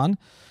 is gone.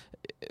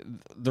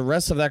 The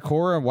rest of that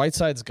core,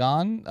 Whiteside's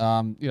gone.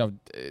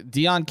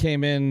 Dion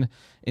came in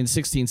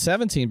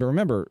 16-17, but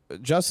remember,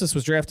 Justice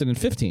was drafted in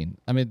 15.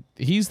 I mean,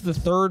 he's the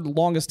third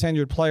longest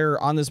tenured player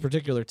on this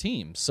particular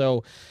team.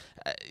 So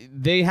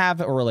they have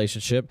a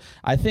relationship.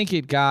 I think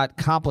it got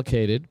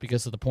complicated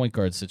because of the point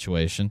guard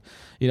situation.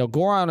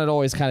 Goran had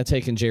always kind of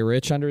taken Jay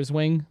Rich under his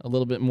wing a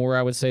little bit more,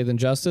 I would say, than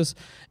Justice.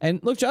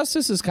 And look,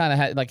 Justice is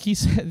kind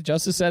of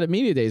Justice said at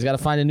media day, he's got to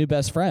find a new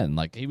best friend.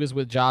 Like, he was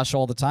with Josh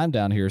all the time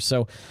down here.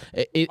 So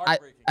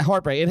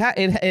heartbreak.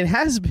 It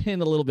has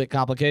been a little bit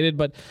complicated,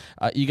 but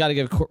you got to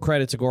give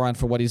credit to Goran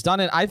for what he's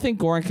done. And I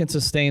think Goran can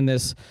sustain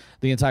this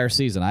the entire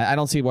season. I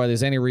don't see why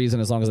there's any reason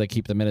as long as they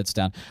keep the minutes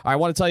down. All right, I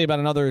want to tell you about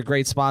another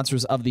great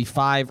sponsors of the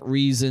 5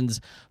 Reasons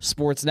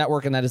Sports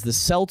Network, and that is the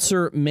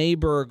Seltzer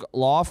Mayberg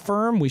Law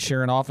Firm. We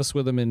share an office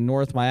with them in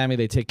North Miami.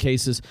 They take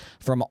cases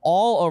from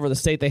all over the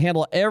state. They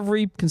handle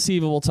every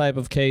conceivable type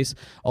of case,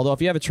 although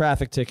if you have a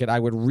traffic ticket, I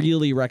would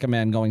really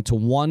recommend going to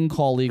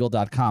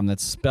onecalllegal.com.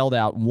 That's spelled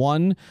out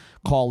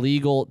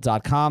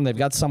onecalllegal.com. They've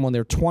got someone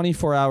there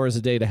 24 hours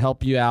a day to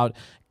help you out,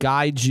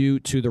 guide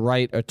you to the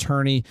right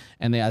attorney,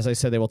 and as I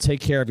said, they will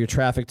take care of your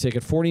traffic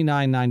ticket,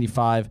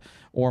 $49.95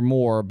 or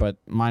more, but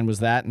mine was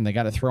that, and they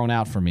got it thrown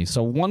out for me.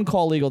 So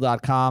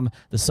onecalllegal.com,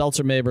 the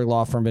Seltzer Mayberg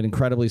Law Firm, been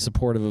incredibly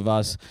supportive of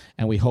us,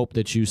 and we hope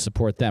that you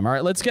support them. All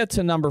right, let's get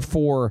to number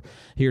 4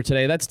 here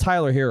today. That's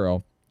Tyler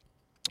Hero.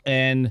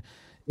 And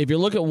if you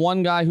look at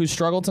one guy who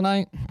struggled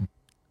tonight,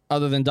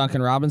 other than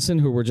Duncan Robinson,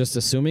 who we're just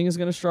assuming is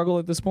going to struggle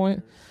at this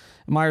point,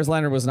 Myers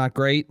Leonard was not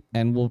great,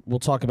 and we'll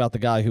talk about the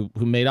guy who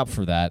made up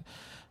for that.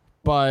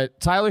 But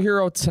Tyler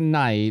Hero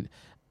tonight,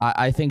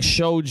 I think,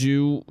 showed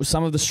you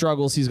some of the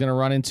struggles he's going to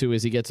run into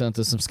as he gets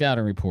into some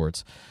scouting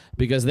reports,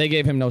 because they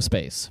gave him no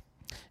space.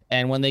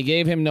 And when they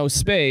gave him no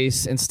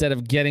space, instead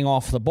of getting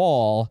off the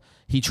ball,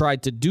 he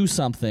tried to do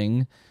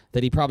something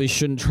that he probably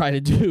shouldn't try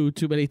to do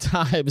too many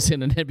times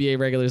in an NBA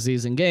regular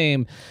season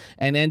game,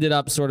 and ended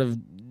up sort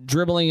of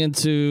dribbling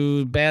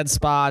into bad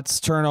spots,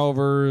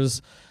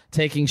 turnovers,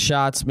 taking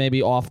shots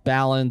maybe off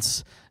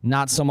balance,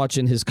 not so much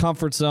in his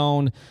comfort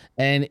zone.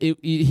 And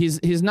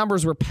his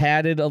numbers were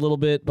padded a little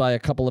bit by a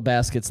couple of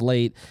baskets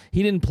late.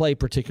 He didn't play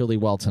particularly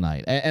well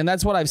tonight. And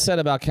that's what I've said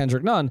about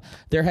Kendrick Nunn.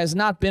 There has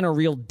not been a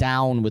real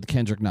down with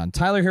Kendrick Nunn.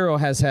 Tyler Hero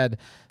has had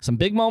some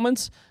big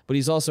moments, but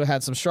he's also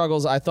had some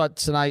struggles. I thought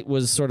tonight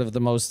was sort of the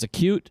most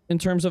acute in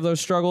terms of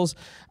those struggles.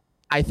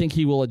 I think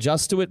he will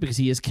adjust to it because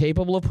he is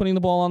capable of putting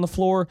the ball on the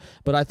floor,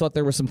 but I thought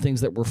there were some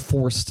things that were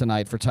forced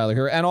tonight for Tyler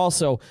Hero. And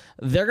also,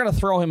 they're going to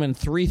throw him in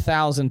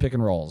 3,000 pick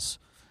and rolls.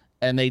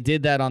 And they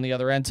did that on the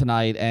other end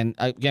tonight. And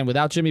again,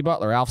 without Jimmy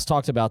Butler, Alf's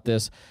talked about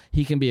this,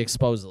 he can be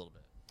exposed a little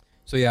bit.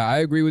 So, yeah, I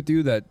agree with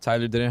you that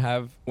Tyler didn't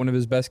have one of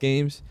his best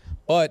games,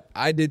 but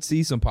I did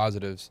see some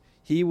positives.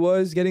 He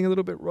was getting a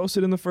little bit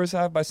roasted in the first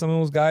half by some of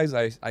those guys.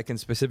 I can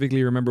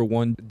specifically remember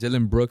one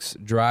Dylan Brooks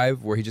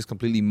drive where he just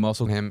completely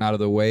muscled him out of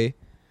the way.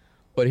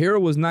 But Hero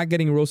was not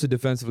getting roasted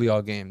defensively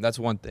all game. That's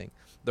one thing.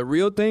 The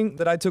real thing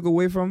that I took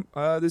away from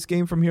this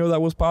game from Hero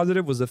that was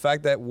positive was the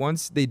fact that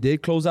once they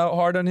did close out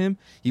hard on him,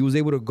 he was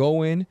able to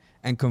go in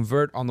and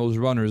convert on those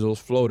runners, those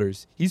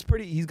floaters. He's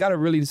got a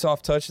really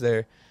soft touch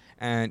there.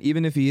 And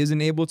even if he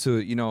isn't able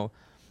to,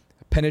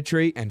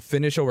 penetrate and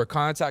finish over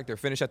contact or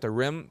finish at the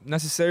rim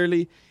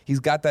necessarily, he's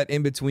got that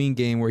in-between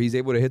game where he's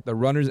able to hit the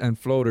runners and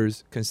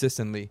floaters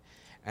consistently.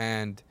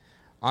 And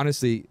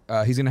honestly,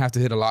 he's going to have to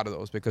hit a lot of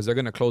those because they're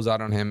going to close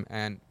out on him.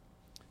 And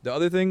the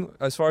other thing,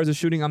 as far as the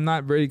shooting, I'm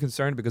not very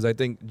concerned because I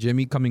think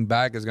Jimmy coming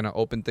back is going to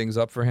open things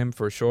up for him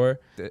for sure.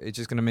 It's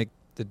just going to make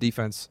the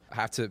defense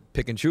have to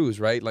pick and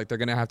choose, right? Like, they're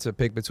going to have to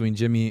pick between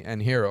Jimmy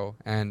and Hero.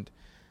 And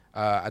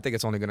I think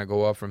it's only going to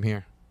go up from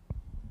here.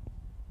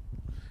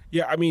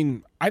 Yeah, I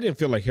mean, I didn't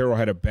feel like Hero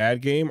had a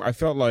bad game. I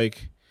felt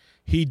like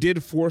he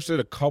did force it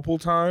a couple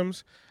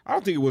times. I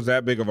don't think it was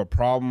that big of a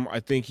problem. I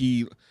think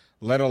he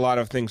let a lot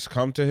of things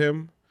come to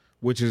him,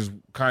 which is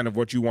kind of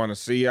what you want to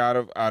see out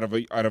of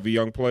a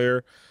young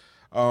player.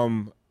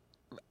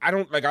 I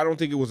don't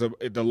think it was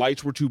the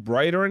lights were too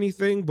bright or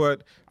anything,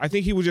 but I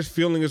think he was just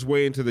feeling his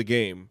way into the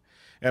game.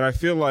 And I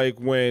feel like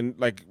when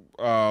like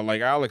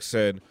Alex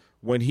said,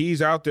 when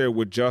he's out there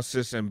with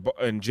Justice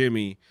and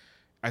Jimmy,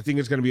 I think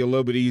it's going to be a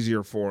little bit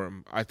easier for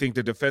him. I think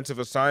the defensive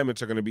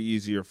assignments are going to be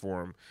easier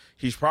for him.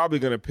 He's probably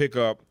going to pick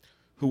up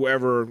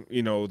whoever,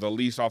 the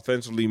least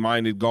offensively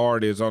minded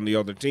guard is on the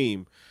other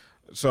team.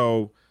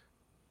 So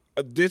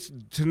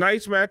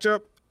tonight's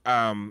matchup,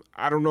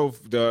 I don't know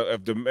if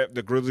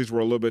the Grizzlies were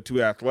a little bit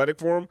too athletic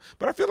for him,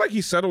 but I feel like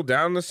he settled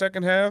down in the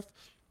second half.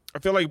 I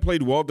feel like he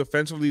played well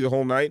defensively the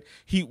whole night.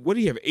 What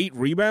do you have, 8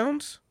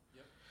 rebounds?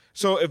 Yep.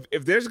 So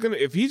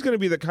if he's gonna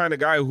be the kind of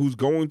guy who's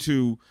going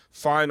to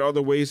find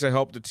other ways to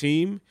help the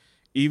team,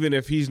 even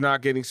if he's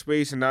not getting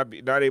space and not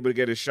able to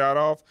get his shot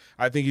off,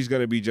 I think he's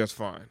gonna be just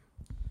fine.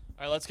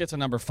 All right, let's get to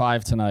number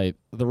 5 tonight.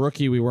 The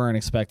rookie we weren't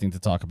expecting to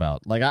talk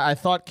about. Like I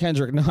thought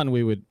Kendrick Nunn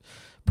we would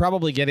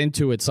probably get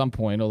into at some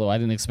point, although I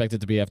didn't expect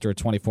it to be after a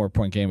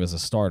 24-point game as a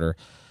starter.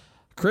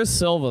 Chris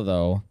Silva,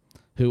 though,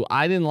 who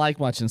I didn't like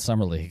much in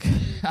Summer League.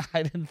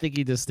 I didn't think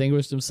he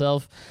distinguished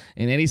himself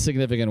in any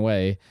significant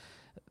way.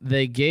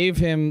 They gave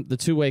him the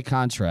 2-way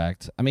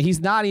contract. I mean, he's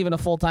not even a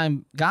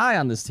full-time guy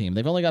on this team.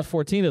 They've only got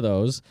 14 of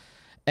those.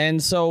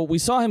 And so we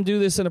saw him do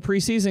this in a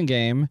preseason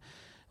game.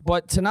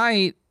 But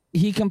tonight,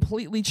 he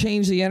completely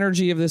changed the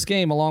energy of this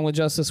game along with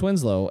Justice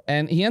Winslow.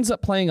 And he ends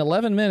up playing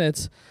 11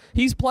 minutes.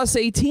 He's plus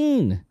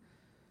 18.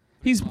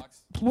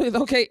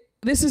 Okay,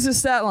 this is his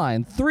stat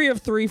line. 3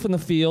 of 3 from the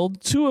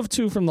field, 2 of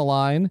 2 from the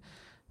line,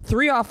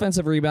 3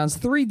 offensive rebounds,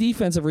 3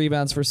 defensive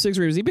rebounds for 6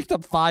 rebounds. He picked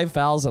up 5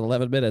 fouls in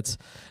 11 minutes,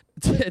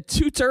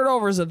 2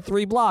 turnovers and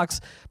 3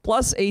 blocks,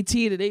 plus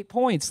 18 and 8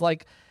 points.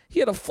 Like, he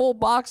had a full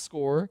box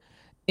score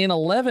in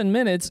 11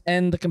 minutes,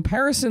 and the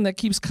comparison that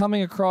keeps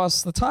coming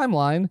across the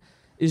timeline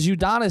is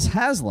Udonis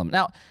Haslem.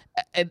 Now,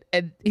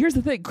 and here's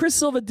the thing. Chris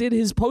Silva did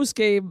his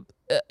post-game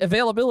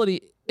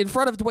availability in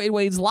front of Dwayne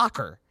Wade's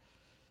locker.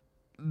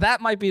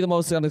 That might be the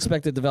most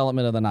unexpected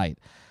development of the night.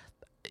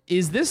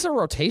 Is this a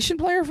rotation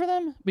player for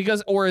them?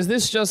 Or is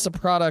this just a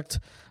product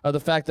of the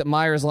fact that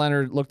Myers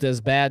Leonard looked as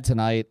bad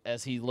tonight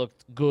as he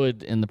looked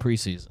good in the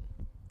preseason?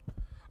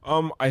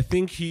 I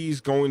think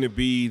he's going to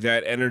be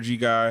that energy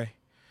guy.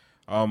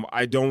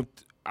 I don't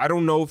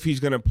know if he's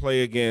going to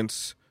play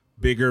against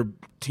bigger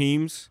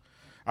teams.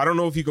 I don't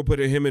know if you could put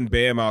him and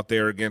Bam out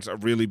there against a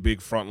really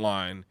big front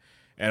line.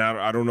 And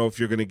I don't know if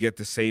you're going to get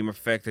the same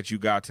effect that you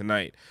got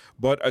tonight.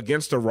 But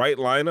against the right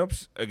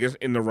lineups,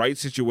 in the right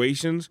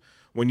situations,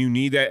 when you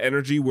need that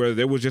energy, where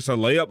there was just a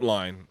layup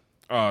line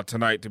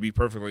tonight, to be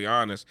perfectly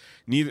honest,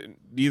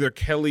 neither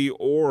Kelly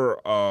or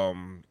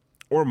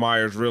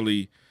Myers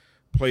really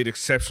played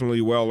exceptionally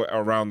well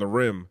around the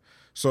rim.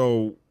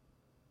 So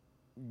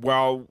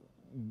while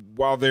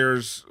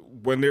there's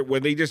when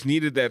they just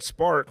needed that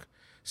spark,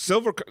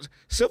 Silva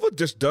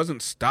just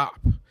doesn't stop.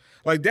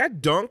 Like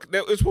that dunk,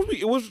 it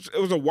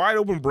was a wide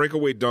open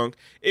breakaway dunk.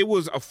 It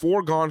was a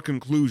foregone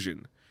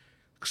conclusion.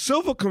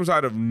 Silva comes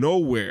out of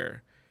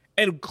nowhere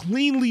and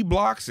cleanly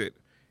blocks it.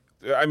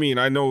 I mean,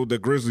 I know the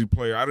Grizzly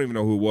player, I don't even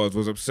know who it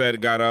was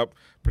upset, got up,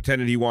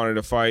 pretended he wanted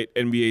to fight,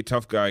 NBA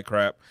tough guy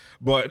crap.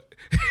 But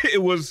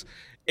it was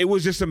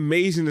just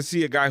amazing to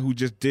see a guy who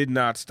just did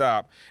not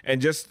stop.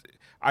 And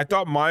I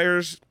thought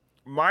Myers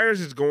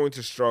is going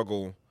to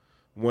struggle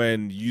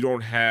when you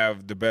don't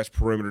have the best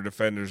perimeter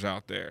defenders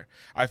out there.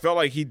 I felt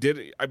like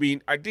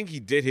I think he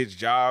did his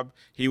job.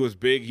 He was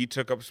big. He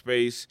took up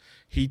space.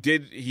 He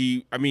did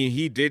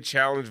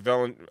challenge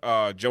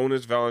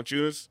Jonas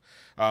Valanciunas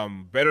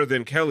better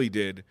than Kelly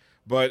did.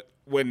 But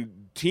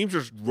when teams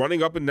are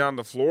running up and down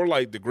the floor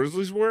like the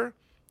Grizzlies were,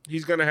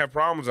 he's going to have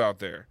problems out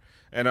there.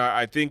 And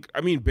I think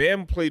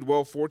Bam played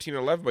well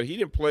 14-11, but he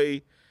didn't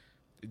play.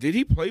 Did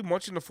he play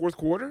much in the fourth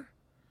quarter?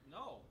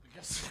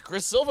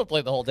 Chris Silva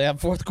played the whole damn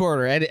fourth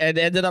quarter and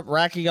ended up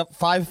racking up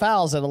 5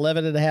 fouls at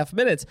 11 and a half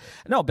minutes.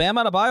 No, Bam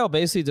Adebayo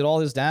basically did all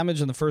his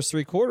damage in the first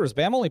 3 quarters.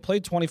 Bam only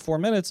played 24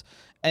 minutes,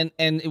 and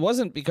it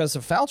wasn't because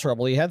of foul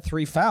trouble. He had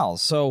 3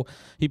 fouls, so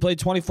he played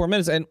 24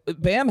 minutes. And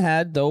Bam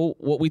had, though,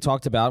 what we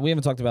talked about. We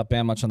haven't talked about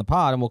Bam much on the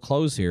pod, and we'll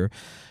close here.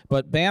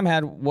 But Bam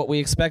had what we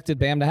expected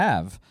Bam to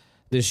have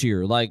this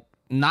year, like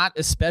not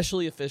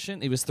especially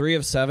efficient. He was 3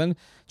 of 7.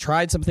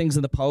 Tried some things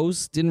in the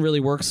post. Didn't really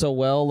work so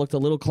well. Looked a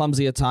little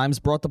clumsy at times.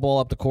 Brought the ball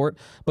up the court.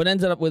 But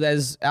ended up with,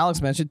 as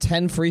Alex mentioned,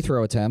 10 free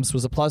throw attempts.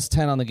 Was a plus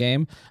 10 on the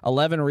game.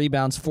 11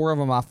 rebounds, 4 of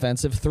them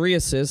offensive. 3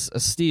 assists, a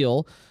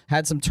steal.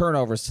 Had some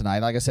turnovers tonight.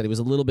 Like I said, he was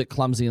a little bit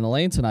clumsy in the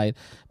lane tonight.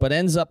 But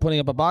ends up putting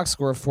up a box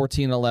score of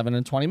 14, 11,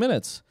 and 20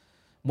 minutes.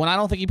 When I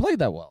don't think he played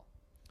that well.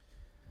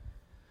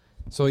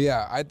 So,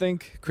 yeah, I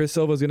think Chris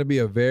Silva is going to be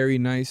a very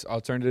nice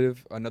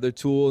alternative, another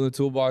tool in the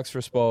toolbox for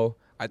Spo.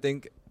 I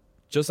think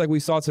just like we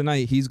saw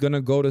tonight, he's going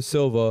to go to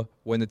Silva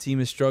when the team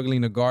is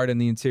struggling to guard in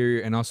the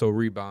interior and also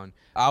rebound.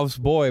 Our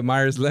boy,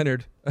 Myers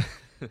Leonard,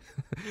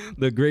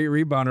 the great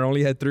rebounder,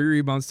 only had 3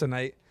 rebounds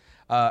tonight.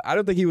 I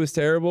don't think he was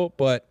terrible,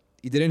 but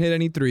he didn't hit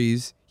any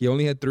threes. He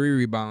only had 3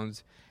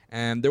 rebounds.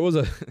 And there was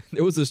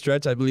a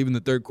stretch, I believe, in the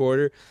third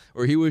quarter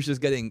where he was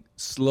just getting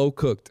slow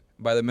cooked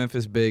by the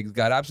Memphis Bigs.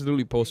 Got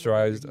absolutely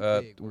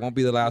posterized. Won't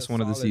be the last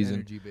one of the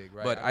season.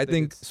 But I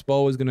think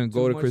Spo is going to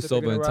go to Chris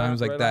Silva in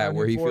times like that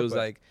where he feels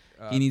like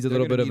he needs a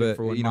little bit of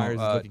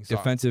a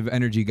defensive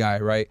energy guy,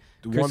 right?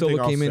 Chris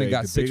Silva came in and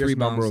got 6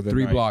 rebounds,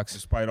 3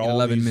 blocks in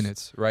 11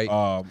 minutes, right?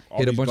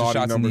 Hit a bunch of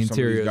shots in the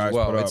interior as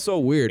well. It's so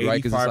weird,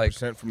 right? Because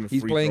it's like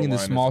he's playing in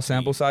this small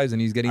sample size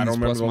and he's getting these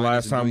plus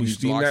minus and doing these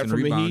blocks and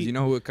rebounds. You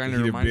know who it kind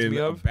of reminds me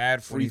of? A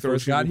bad free throw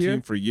shooting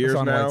team for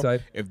years now.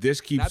 If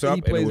this keeps up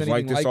and it was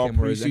like this all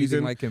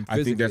preseason,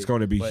 I think that's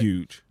going to be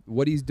huge.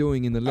 What he's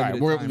doing in the limited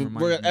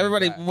time.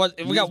 Everybody,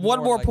 we got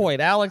one more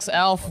point. Alex,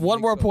 Alf, one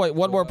more point.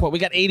 We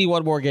got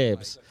 81 more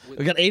games.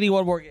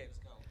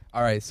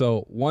 All right,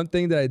 so one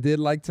thing that I did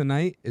like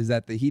tonight is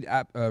that the Heat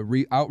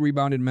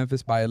out-rebounded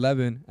Memphis by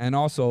 11 and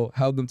also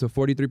held them to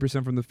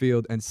 43% from the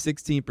field and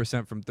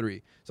 16% from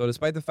 3. So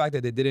despite the fact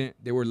that they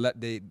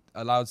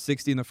allowed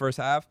 60 in the first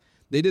half,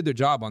 they did their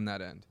job on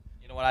that end.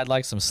 You know what? I'd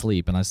like some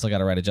sleep, and I still got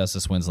to write a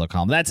Justice Winslow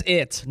column. That's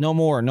it. No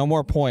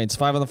more points.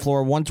 5 on the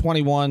floor,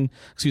 120 to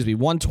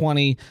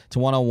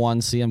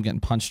 101. See, I'm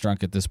getting punch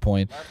drunk at this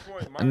point.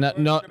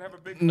 No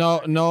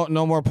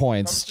more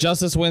points.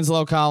 Justice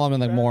Winslow column in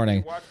the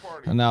morning.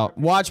 No,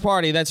 watch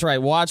party. That's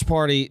right. Watch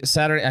party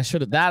Saturday. I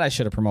should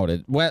have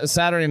promoted.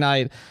 Saturday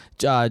night,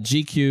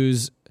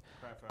 GQ's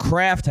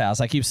Craft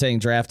House. I keep saying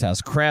Draft House.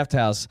 Craft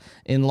House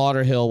in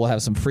Lauderhill. We'll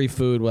have some free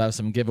food. We'll have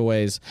some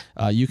giveaways.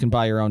 You can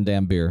buy your own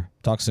damn beer.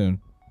 Talk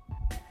soon.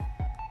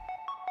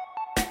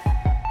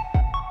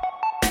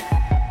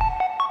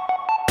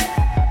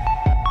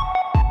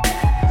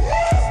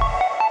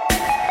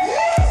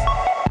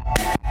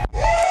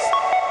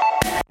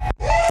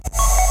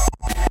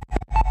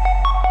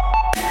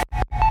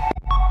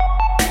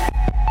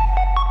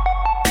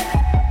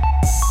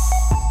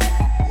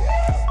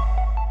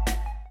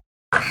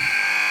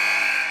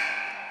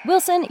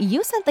 Wilson,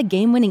 you sent the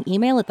game-winning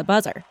email at the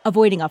buzzer,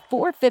 avoiding a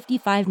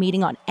 4:55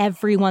 meeting on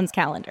everyone's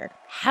calendar.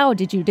 How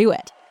did you do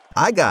it?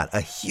 I got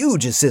a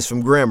huge assist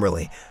from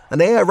Grammarly,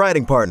 an AI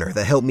writing partner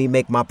that helped me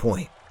make my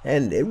point.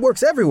 And it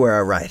works everywhere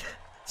I write.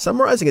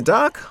 Summarizing a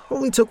doc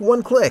only took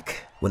 1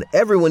 click. When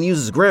everyone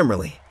uses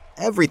Grammarly,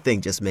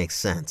 everything just makes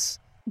sense.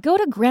 Go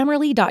to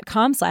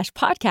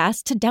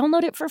Grammarly.com/podcast to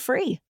download it for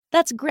free.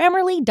 That's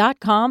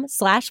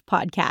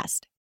Grammarly.com/podcast.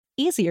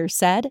 Easier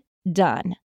said, done.